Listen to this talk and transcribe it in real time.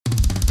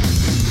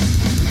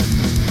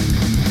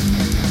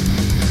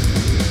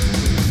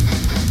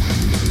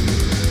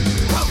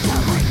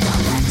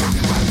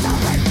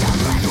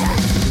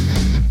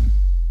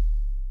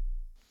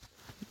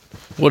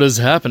What is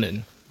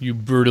happening, you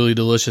brutally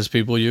delicious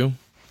people, you?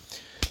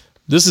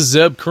 This is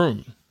Zeb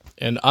Croom,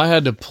 and I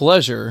had the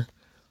pleasure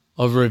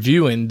of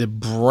reviewing the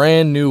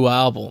brand new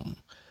album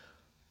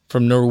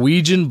from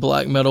Norwegian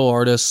black metal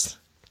artist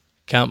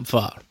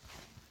Kampfar.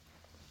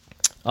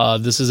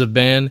 This is a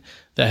band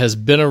that has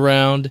been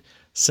around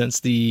since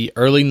the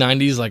early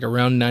 90s, like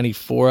around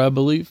 94, I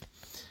believe.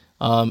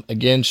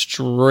 Again,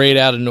 straight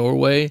out of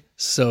Norway,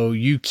 so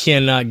you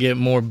cannot get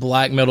more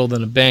black metal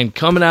than a band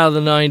coming out of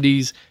the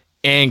 90s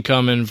and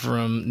coming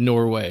from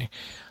Norway.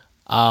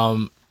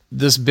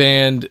 This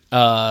band,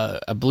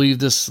 I believe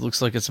this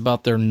looks like it's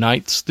about their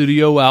 9th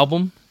studio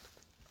album.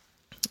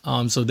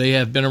 So they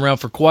have been around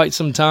for quite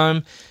some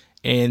time,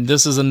 and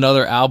this is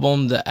another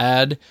album to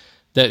add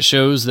that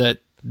shows that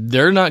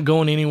they're not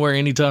going anywhere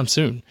anytime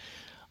soon.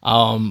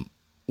 One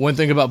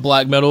thing about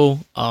black metal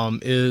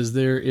is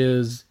there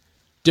is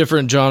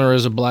different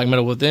genres of black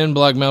metal within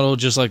black metal,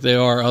 just like they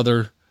are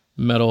other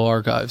metal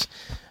archives.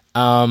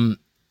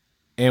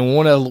 And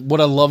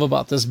what I love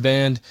about this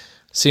band,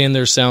 seeing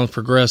their sound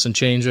progress and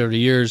change over the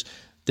years,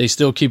 they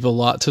still keep a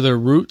lot to their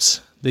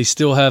roots. They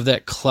still have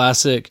that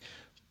classic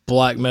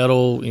black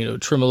metal,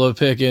 tremolo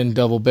picking,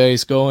 double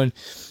bass going.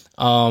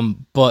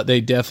 But they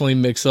definitely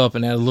mix up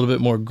and add a little bit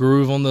more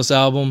groove on this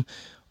album,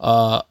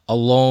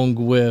 along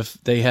with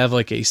they have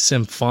like a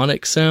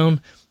symphonic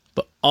sound,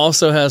 but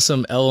also has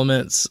some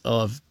elements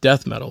of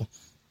death metal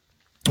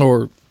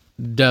or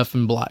death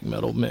and black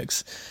metal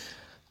mix.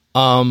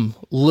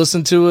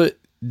 Listen to it.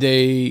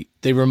 They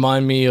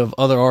remind me of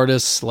other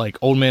artists like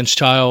Old Man's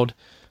Child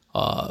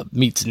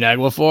meets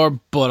Naglfar,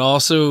 but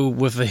also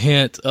with a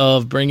hint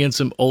of bringing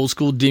some old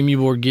school Dimmu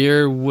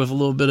Borgir with a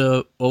little bit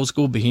of old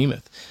school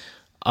Behemoth.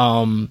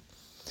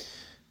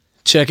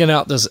 Checking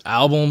out this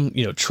album,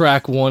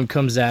 track 1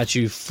 comes at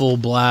you full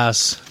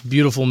blast,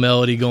 beautiful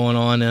melody going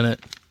on in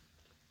it.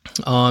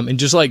 And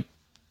just like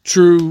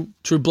true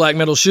black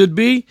metal should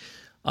be,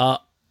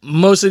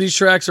 most of these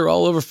tracks are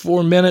all over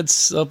 4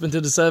 minutes, up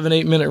into the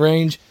 7-8 minute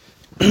range.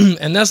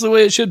 And that's the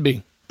way it should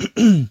be.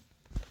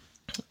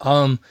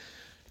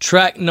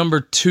 Track number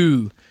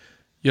 2,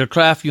 Your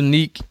Craft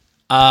Unique,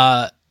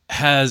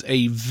 has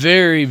a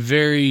very,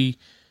 very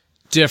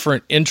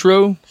different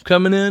intro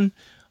coming in.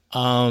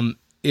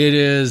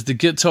 The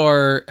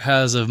guitar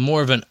has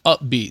more of an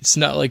upbeat. It's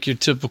not like your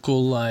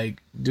typical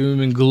like doom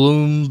and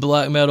gloom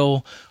black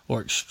metal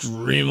or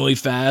extremely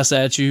fast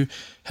at you.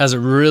 Has a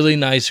really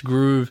nice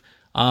groove.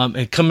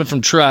 And coming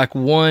from track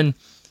 1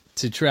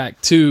 to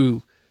track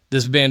 2,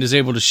 this band is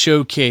able to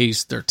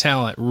showcase their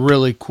talent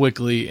really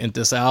quickly in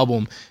this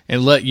album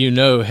and let you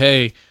know,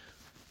 hey,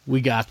 we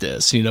got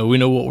this. We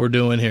know what we're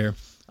doing here.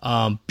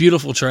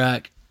 Beautiful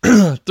track.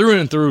 Through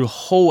and through,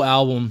 whole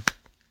album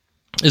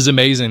is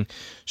amazing.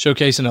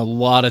 Showcasing a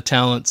lot of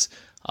talents.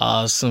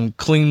 Some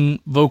clean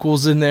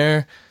vocals in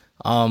there,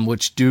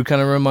 which do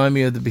kind of remind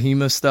me of the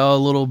Behemoth style a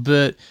little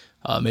bit.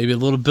 Maybe a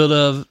little bit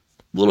of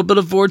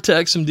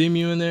Vortex, some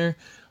Dimmu in there.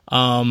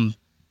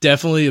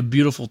 Definitely a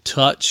beautiful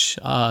touch,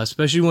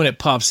 especially when it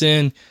pops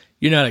in.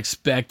 You're not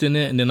expecting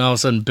it, and then all of a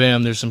sudden,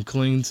 bam, there's some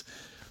cleans.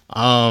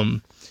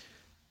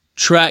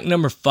 Track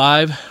number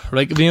 5,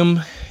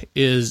 Requiem,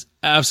 is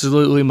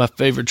absolutely my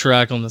favorite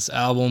track on this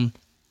album.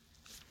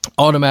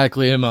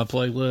 Automatically in my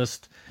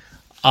playlist.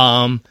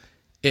 Around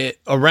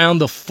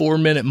the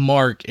 4-minute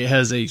mark, it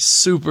has a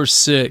super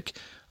sick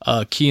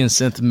key and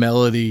synth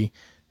melody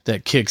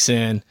that kicks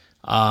in.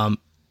 I'm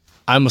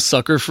a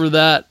sucker for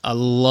that. I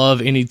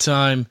love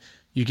anytime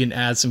you can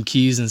add some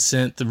keys and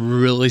synth to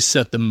really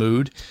set the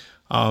mood.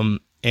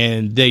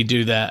 And they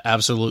do that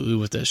absolutely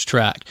with this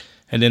track.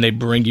 And then they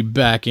bring you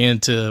back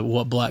into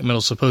what black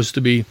metal's supposed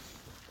to be.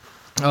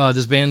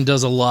 This band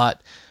does a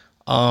lot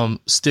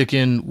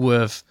sticking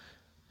with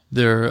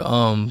their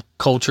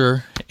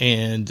culture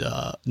and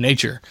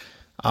nature.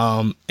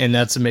 And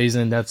that's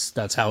amazing.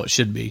 That's how it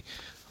should be.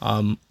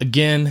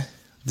 Again,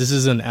 this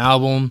is an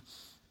album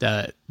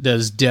that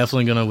is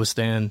definitely going to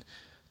withstand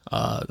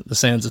the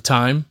sands of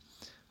time.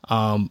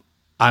 I'm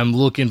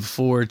looking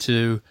forward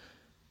to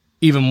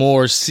even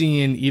more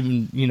seeing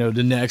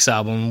the next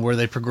album, where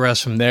they progress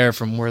from there,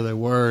 from where they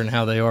were and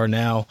how they are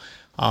now.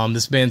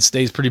 This band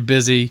stays pretty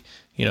busy.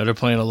 They're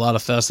playing a lot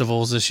of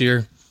festivals this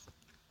year.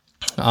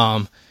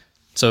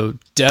 So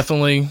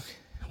definitely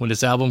when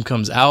this album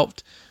comes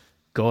out,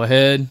 go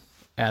ahead,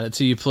 add it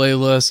to your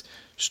playlist,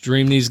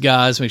 stream these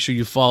guys, make sure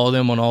you follow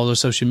them on all their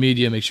social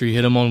media, make sure you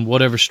hit them on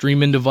whatever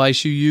streaming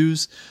device you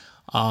use.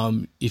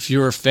 If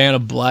you're a fan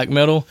of black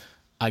metal,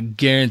 I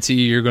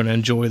guarantee you're going to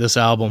enjoy this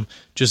album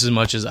just as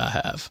much as I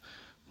have.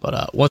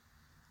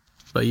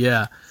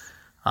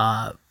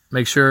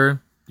 Make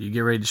sure you get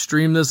ready to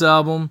stream this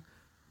album,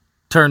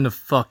 turn the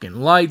fucking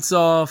lights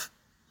off,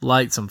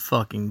 light some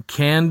fucking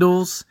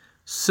candles,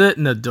 sit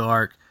in the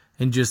dark,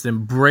 and just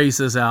embrace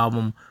this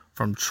album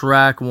from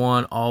track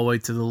 1 all the way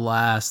to the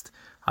last.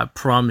 I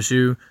promise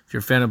you, if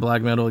you're a fan of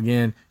black metal,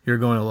 again, you're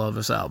going to love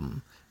this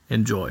album.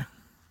 Enjoy.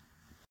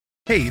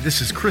 Hey, this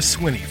is Chris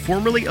Swinney,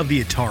 formerly of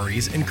the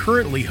Ataris and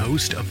currently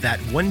host of That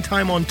One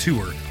Time on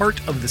Tour,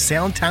 part of the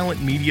Sound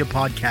Talent Media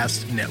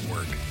Podcast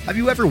Network. Have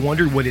you ever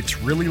wondered what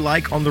it's really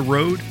like on the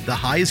road? The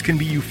highs can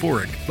be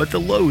euphoric, but the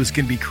lows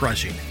can be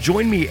crushing.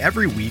 Join me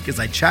every week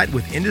as I chat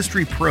with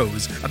industry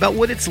pros about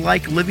what it's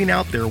like living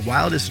out their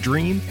wildest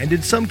dream and,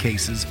 in some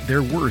cases,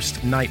 their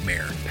worst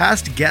nightmare.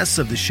 Past guests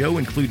of the show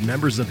include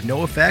members of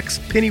NoFX,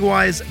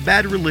 Pennywise,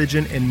 Bad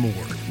Religion, and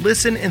more.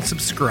 Listen and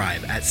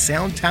subscribe at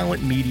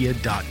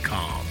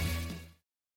soundtalentmedia.com.